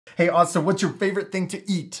Hey Austin, what's your favorite thing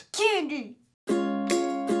to eat? Candy.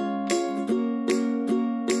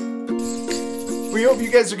 We hope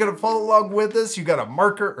you guys are gonna follow along with us. You got a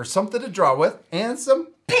marker or something to draw with, and some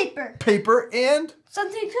Paper. And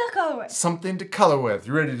Something to color with. something to color with.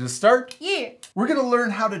 You ready to start? Yeah. We're gonna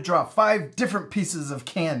learn how to draw 5 different pieces of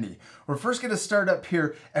candy. We're first gonna start up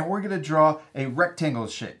here and we're gonna draw a rectangle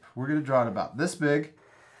shape. We're gonna draw it about this big.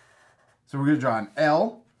 So we're gonna draw an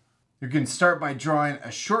L. You can start by drawing a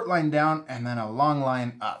short line down and then a long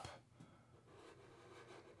line up.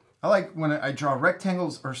 I like when I draw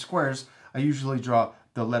rectangles or squares, I usually draw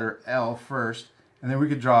the letter L first, and then we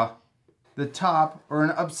could draw the top or an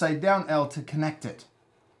upside down L to connect it.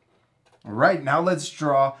 All right, now let's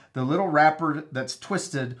draw the little wrapper that's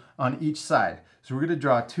twisted on each side. So we're gonna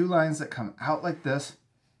draw 2 lines that come out like this.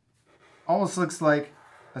 Almost looks like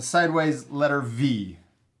a sideways letter V.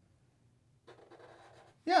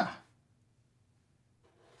 Yeah.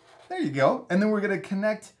 There you go. And then we're gonna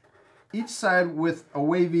connect each side with a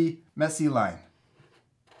wavy, messy line.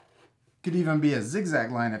 Could even be a zigzag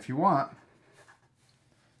line if you want.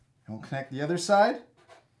 And we'll connect the other side.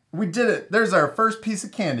 We did it. There's our first piece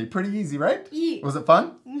of candy. Pretty easy, right? Yeah. Was it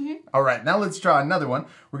fun? Mm-hmm. All right, now let's draw another one.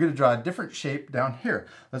 We're gonna draw a different shape down here.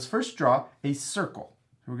 Let's first draw a circle.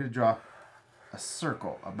 So we're gonna draw a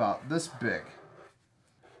circle about this big.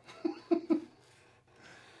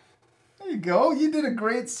 There you go. You did a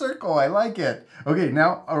great circle. I like it. Okay,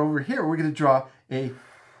 now over here, we're gonna draw a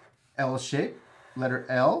L shape, letter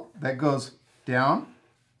L, that goes down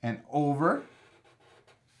and over.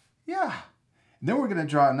 Yeah. And then we're gonna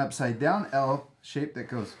draw an upside down L shape that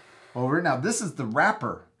goes over. Now this is the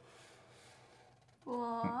wrapper.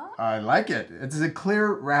 What? I like it. It's a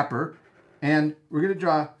clear wrapper. And we're gonna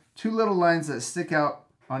draw 2 little lines that stick out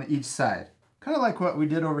on each side. Kind of like what we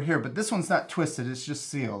did over here, but this one's not twisted, it's just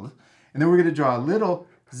sealed. And then we're gonna draw a little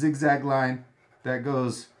zigzag line that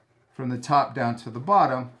goes from the top down to the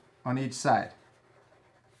bottom on each side.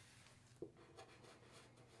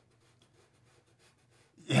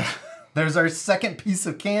 Yeah, there's our second piece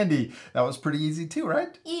of candy. That was pretty easy too,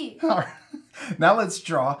 right? Yeah. All right. Now let's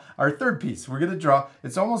draw our third piece. We're gonna draw,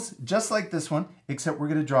 it's almost just like this one, except we're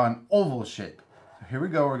gonna draw an oval shape. So here we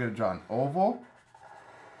go, we're gonna draw an oval,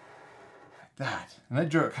 like that. And I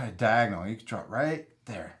drew it kind of diagonal. You can draw it right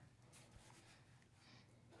there.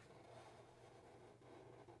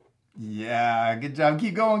 Yeah, good job.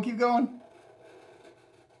 Keep going, keep going.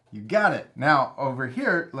 You got it. Now over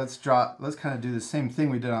here, let's kind of do the same thing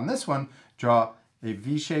we did on this one. Draw a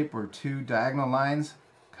V shape or 2 diagonal lines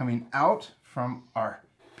coming out from our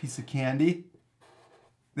piece of candy.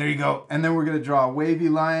 There you go. And then we're gonna draw a wavy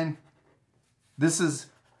line. This is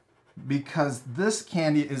because this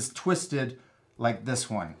candy is twisted like this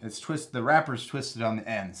one. It's twisted, the wrapper's twisted on the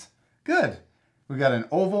ends. Good. We got an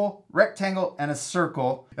oval, rectangle, and a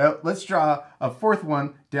circle. Let's draw a 4th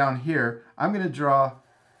one down here. I'm gonna draw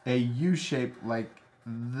a U shape like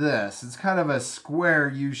this. It's kind of a square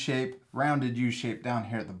U shape, rounded U shape down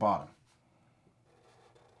here at the bottom.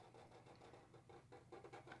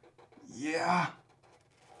 Yeah,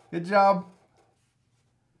 good job.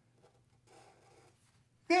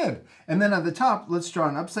 Good. And then at the top, let's draw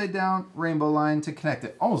an upside down rainbow line to connect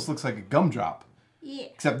it. Almost looks like a gumdrop. Yeah.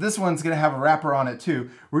 Except this one's gonna have a wrapper on it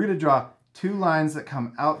too. We're gonna draw 2 lines that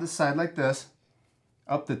come out the side like this,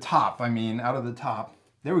 up the top, out of the top.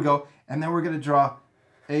 There we go. And then we're gonna draw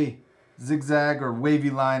a zigzag or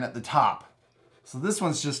wavy line at the top. So this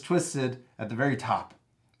one's just twisted at the very top.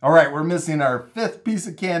 All right, we're missing our 5th piece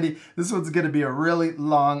of candy. This one's gonna be a really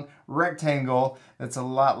long rectangle that's a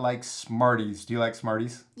lot like Smarties. Do you like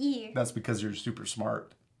Smarties? Yeah. That's because you're super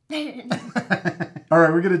smart. All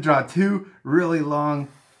right, we're gonna draw 2 really long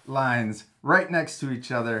lines right next to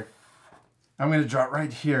each other. I'm gonna draw it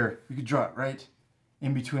right here. You can draw it right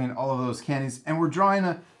in between all of those candies. And we're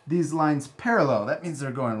drawing these lines parallel. That means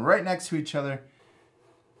they're going right next to each other.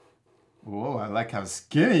 Whoa, I like how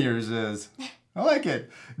skinny yours is. I like it.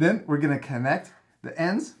 Then we're gonna connect the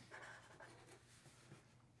ends.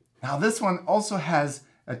 Now this one also has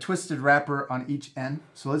a twisted wrapper on each end.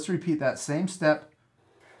 So let's repeat that same step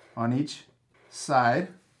on each side.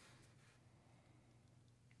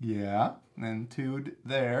 Yeah, and then 2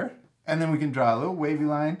 there. And then we can draw a little wavy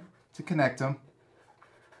line to connect them.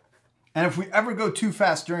 And if we ever go too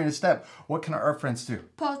fast during a step, what can our friends do?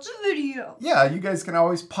 Pause the video. Yeah, you guys can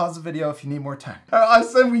always pause the video if you need more time. I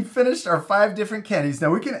said we finished our 5 different candies.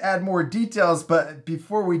 Now we can add more details, but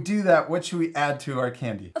before we do that, what should we add to our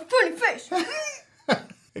candy? A funny face.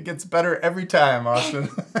 It gets better every time, Austin.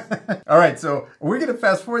 All right, so we're gonna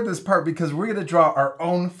fast forward this part because we're gonna draw our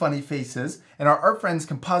own funny faces, and our art friends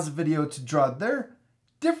can pause the video to draw their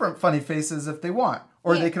different funny faces if they want.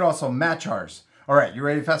 Or Yeah. they could also match ours. All right, you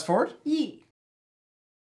ready to fast forward? Yeah.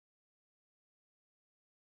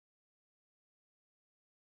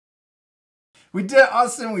 We did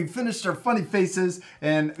awesome. We finished our funny faces,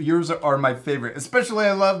 and yours are my favorite. Especially,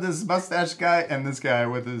 I love this mustache guy and this guy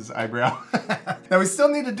with his eyebrow. Now, we still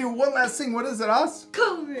need to do one last thing. What is it, Oz?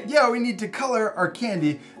 Color it. Yeah, we need to color our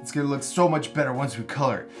candy. It's gonna look so much better once we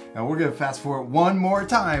color it. Now, we're gonna fast forward one more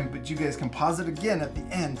time, but you guys can pause it again at the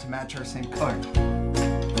end to match our same color.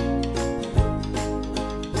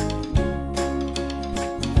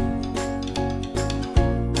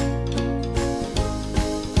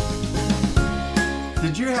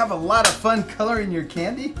 Did you have a lot of fun coloring your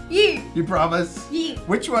candy? Yeah. You promise? Yeah.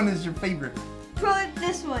 Which one is your favorite? Probably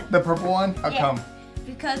this one. The purple one? How come?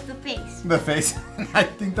 Because the face. The face. I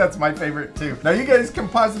think that's my favorite too. Now you guys can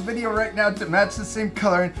pause the video right now to match the same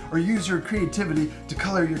coloring or use your creativity to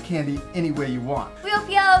color your candy any way you want. We hope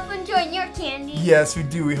you have enjoyed your candy. Yes, we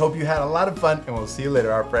do. We hope you had a lot of fun and we'll see you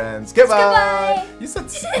later, our friends. Goodbye. Goodbye. You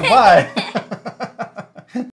said goodbye.